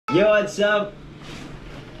Yo, what's up?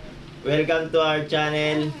 Welcome to our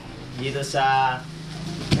channel dito sa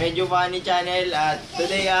medyo funny channel. At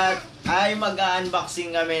today ay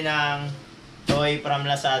mag-unboxing kami ng toy from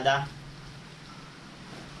Lazada.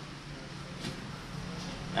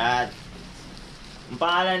 At ang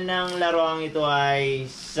pangalan ng laruang ito ay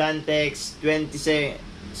SUNTEX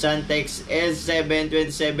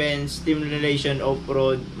S727 Stimulation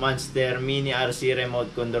Off-Road Monster Mini RC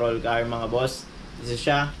Remote Control Car, mga boss. Isa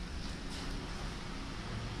siya.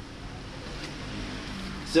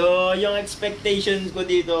 So, yung expectation ko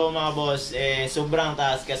dito, mga boss, sobrang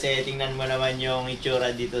taas kasi tingnan mo naman yung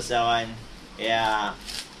itsura dito sa one. Kaya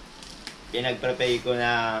pinag-prepare ko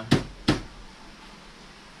na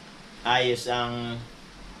ayos ang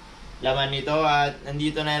laman nito. At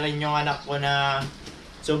nandito na rin yung anak ko na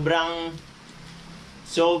sobrang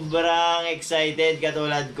excited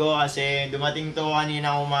katulad ko kasi dumating to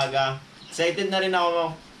kaninang umaga. Excited na rin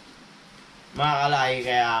ako, mga kalaki,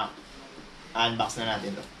 kaya unbox na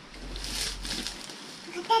natin to.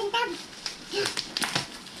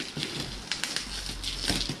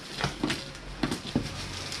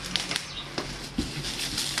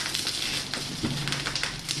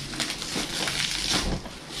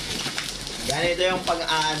 Ganito yung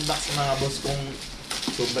pag-unbox, mga boss, kung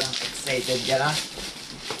sobrang excited ka na.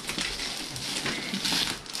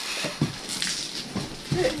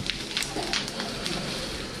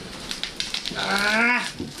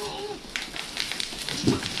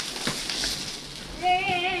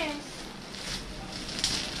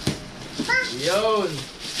 Yun.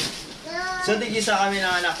 So, tigisa kami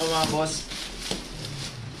ng anak ko, mga boss.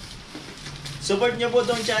 Support nyo po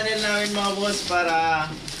tong channel namin, mga boss, para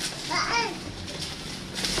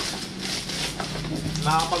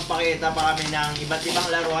makapagpakita pa kami ng iba't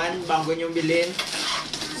ibang laruan bago nyo bilhin.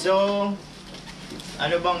 So,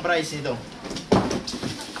 ano bang price nito?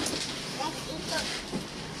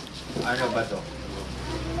 Ano ba to?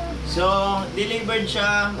 So, delivered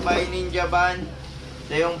siya by Ninja Van.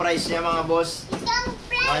 Ito yung price niya, mga boss.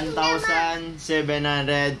 1,751.04.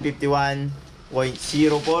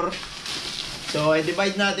 So,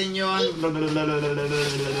 i-divide natin yun.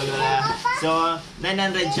 So,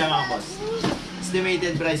 900 siya, mga boss.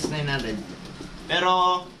 Estimated price 900.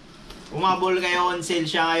 Pero, umabol kayo, on sale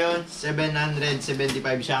siya ngayon. 775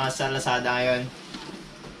 siya sa Lazada ngayon.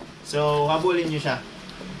 So, habulin nyo siya.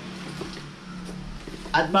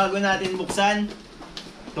 At bago natin buksan,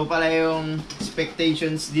 ito pala yung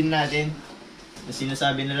expectations din natin. Na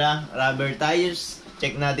sinasabi nila, rubber tires.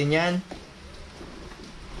 Check natin yan.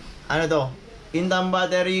 Ano to? Intam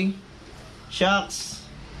battery, shocks,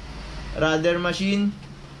 rudder machine.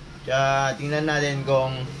 Kaya tingnan natin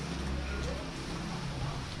kung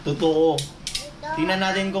totoo. Tingnan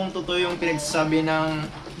natin kung totoo yung pinagsasabi ng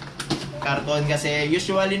karton. Kasi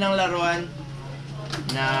usually ng laruan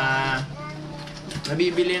na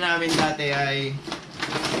nabibili namin dati ay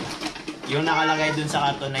yung nakalagay dun sa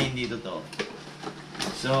karton na hindi totoo.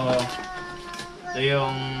 So, ito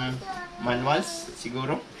yung manuals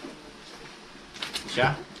siguro.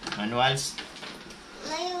 Siya, manuals.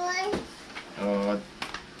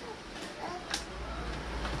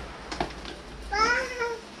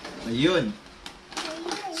 Ayun.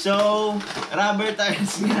 So, rubber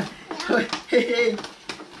tires nga.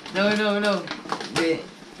 No. Hindi.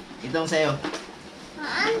 Itong sayo.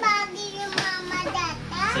 Ang bagay yung mama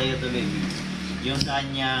data. Sa'yo to, baby. Yung sa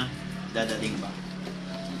kanya, dadating pa.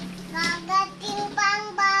 Dadating pa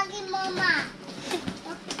ang bagay mo, ma.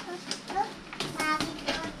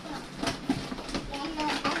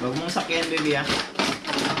 Huwag mong sakyan, baby, ha?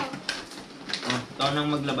 Oh, ikaw nang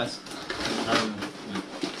maglabas.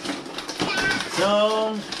 So,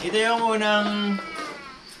 ito yung unang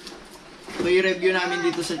toy review namin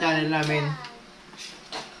dito sa channel namin.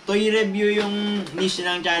 Toy review yung niche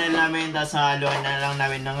ng channel namin, tapos haluan na lang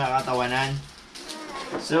namin ng kakatawanan.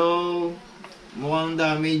 So, mukhang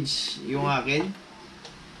damage yung akin.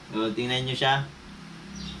 So, tingnan nyo siya.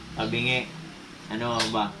 Pabingi. Ano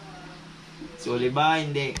ba? Suli ba?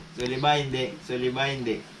 Hindi. Suli ba? Hindi. Suli ba?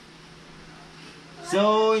 Hindi.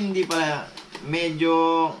 So, hindi pala.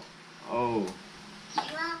 Medyo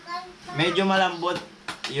malambot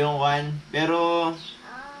yung one. Pero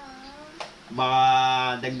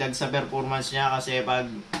baka dagdag sa performance niya kasi pag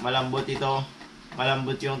malambot ito,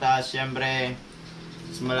 malambot yung taas, syempre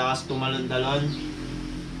mas malakas tumalon-talon.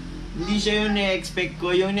 Hindi siya yung na-expect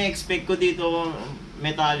ko. Yung na-expect ko dito,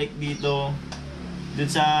 metallic dito.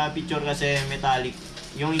 Dun sa picture kasi metallic.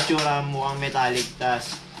 Yung itsura mukhang metallic.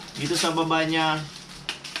 Tas dito sa baba niya,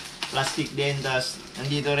 plastic din. Tas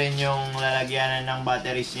nandito rin yung lalagyanan ng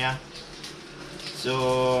batteries niya. So,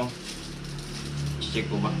 check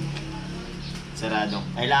ko ba. Sarado.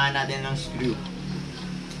 Kailangan natin ng screw.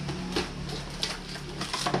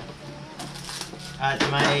 At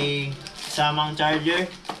may samang charger.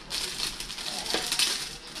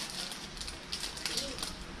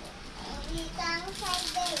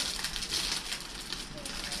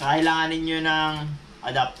 Kailanganin nyo ng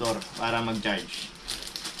adapter para mag-charge.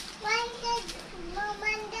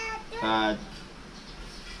 At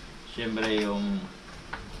syempre yung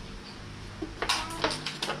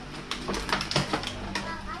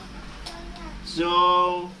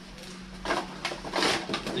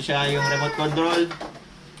ito siya yung remote control.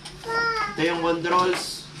 Ito yung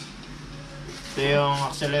controls. Ito yung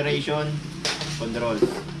acceleration controls.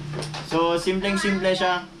 So simpleng-simple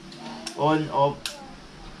siya. On, off,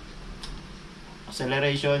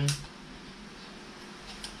 acceleration,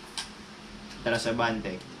 tara sa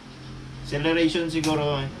bante. Acceleration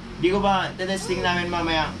siguro, di ko ba, testing namin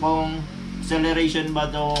mamaya kung acceleration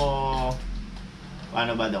ba to,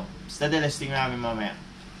 paano ba to. Basta testing namin mamaya.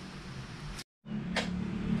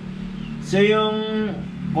 So yung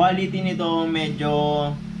quality nito medyo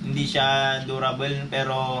hindi siya durable,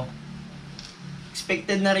 pero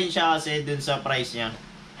expected na rin siya kasi dun sa price niya.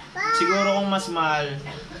 Siguro kung mas mahal,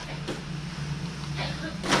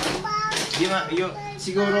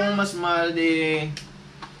 siguro kung mas mahal, di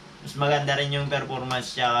mas maganda rin yung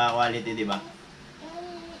performance tsaka quality, di ba?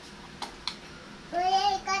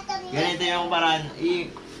 Ganito yung paraan.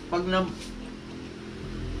 Pag na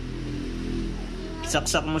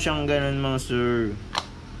saksak mo siyang ganun, mga sir,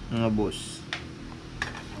 mga boss.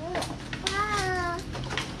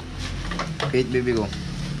 Wait, baby ko.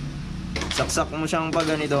 Saksak mo siyang pag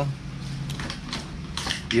ganito.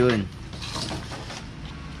 Yun.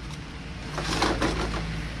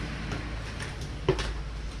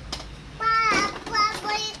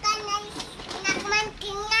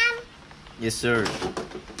 Yes, sir.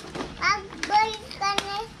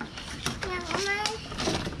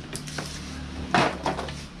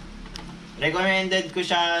 Recommended ko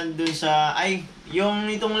siya dun sa, ay, yung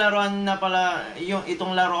itong laruan na pala, yung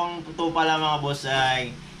itong laruan to pala mga boss ay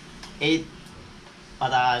 8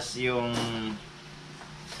 pataas yung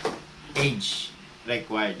age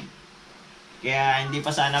required. Kaya hindi pa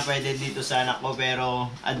sana pwede dito sa anak ko, pero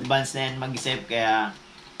advance na yan mag-isip, kaya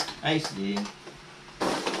ayos din.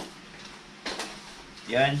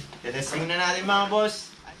 Yan, testing na natin mga boss.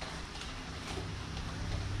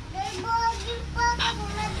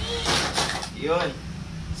 Yun.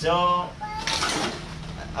 So,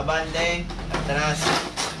 abante, atras.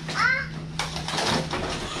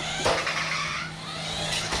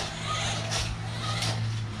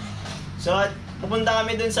 So, pupunta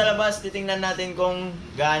kami dun sa labas, titingnan natin kung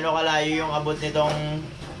gaano kalayo yung abot nitong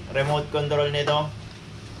remote control nito.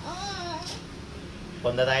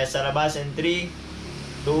 Punta tayo sa labas in 3,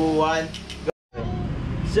 2, 1, go!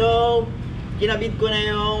 So, kinabit ko na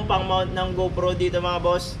yung pang-mount ng GoPro dito mga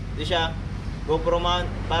boss. Ito siya, GoPro mount,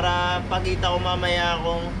 para pakita ko mamaya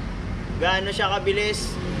kung gaano siya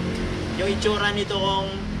kabilis, yung itsura nito,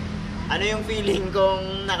 kung ano yung feeling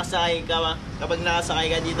kung nakasakay ka, kapag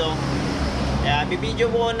nakasakay ka dito. Kaya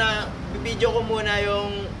bibidyo ko muna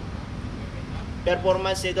yung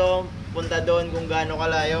performance nito, punta doon kung gaano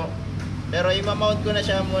kalayo. Pero i-mount ko na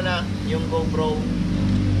siya muna, yung GoPro,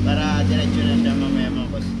 para diretso na siya mamaya mga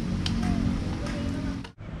boss.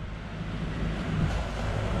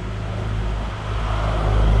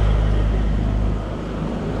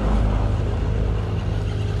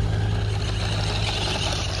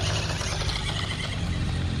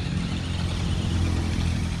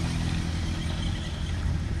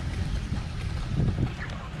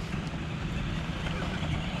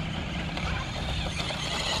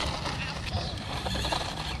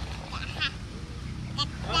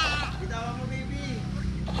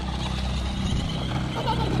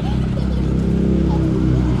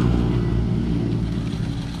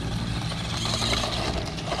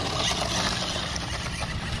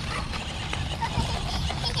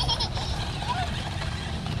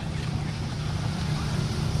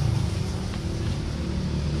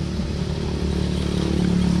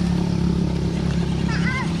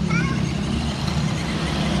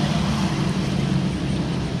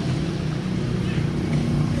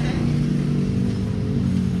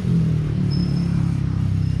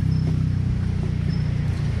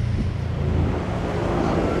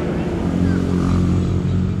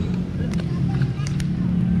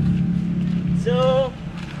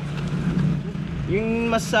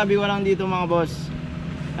 Masasabi ko lang dito mga boss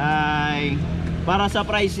ay para sa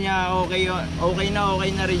price niya okay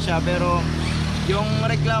na rin siya, pero yung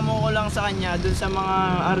reklamo ko lang sa kanya dun sa mga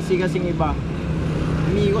RC kasing iba,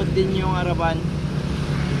 umiikot din yung harapan,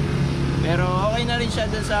 okay na rin siya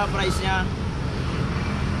dun sa price niya.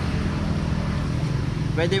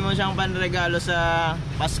 Pwede mo siyang panregalo sa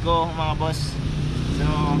Pasko mga boss. So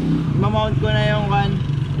mamount ko na yung kan,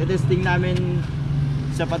 testing namin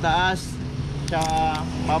sa pataas tsaka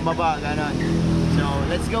pababa, ganon. So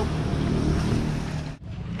let's go.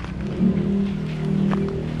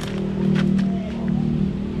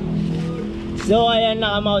 So ayan,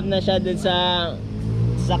 nakamount na siya dun sa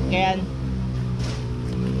sakyan.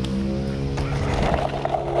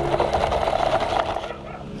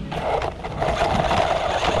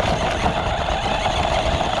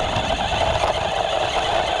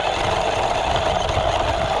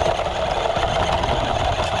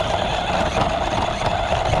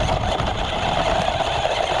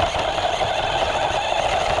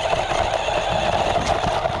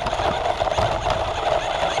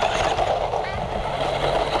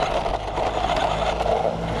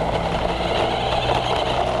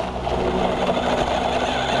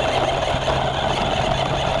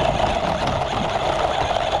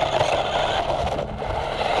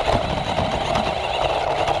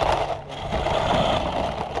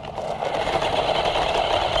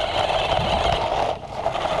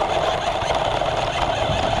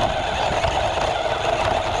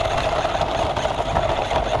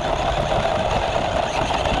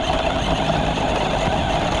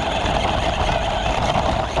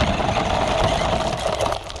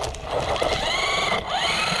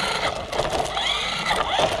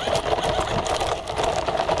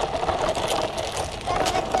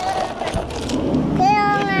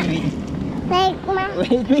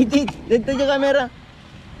 Wait. Dito yung camera.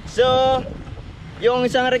 So, yung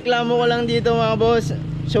isang reklamo ko lang dito mga boss.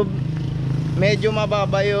 So, medyo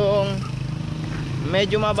mababa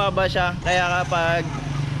siya. Kaya kapag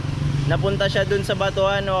napunta siya dun sa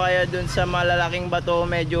batuan o kaya dun sa malalaking bato,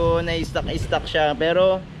 medyo na-stuck siya.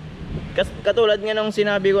 Pero, katulad nga nung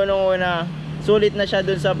sinabi ko nung una, sulit na siya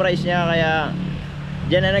dun sa price niya. Kaya,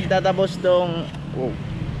 dyan na nagtatapos tong...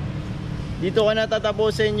 Dito ko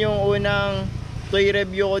natatapusin yung unang toy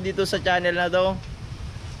review ko dito sa channel na to.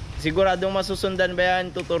 Siguradong masusundan ba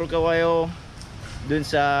yan? Tuturo ko kayo dun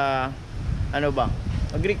sa ano ba,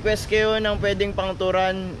 mag-request kayo ng pwedeng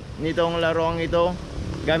pangturan nitong laruang ito,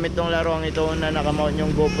 gamit tong laruang ito na nakamount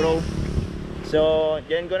yung GoPro. So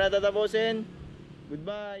dyan ko natatapusin.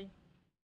 Goodbye.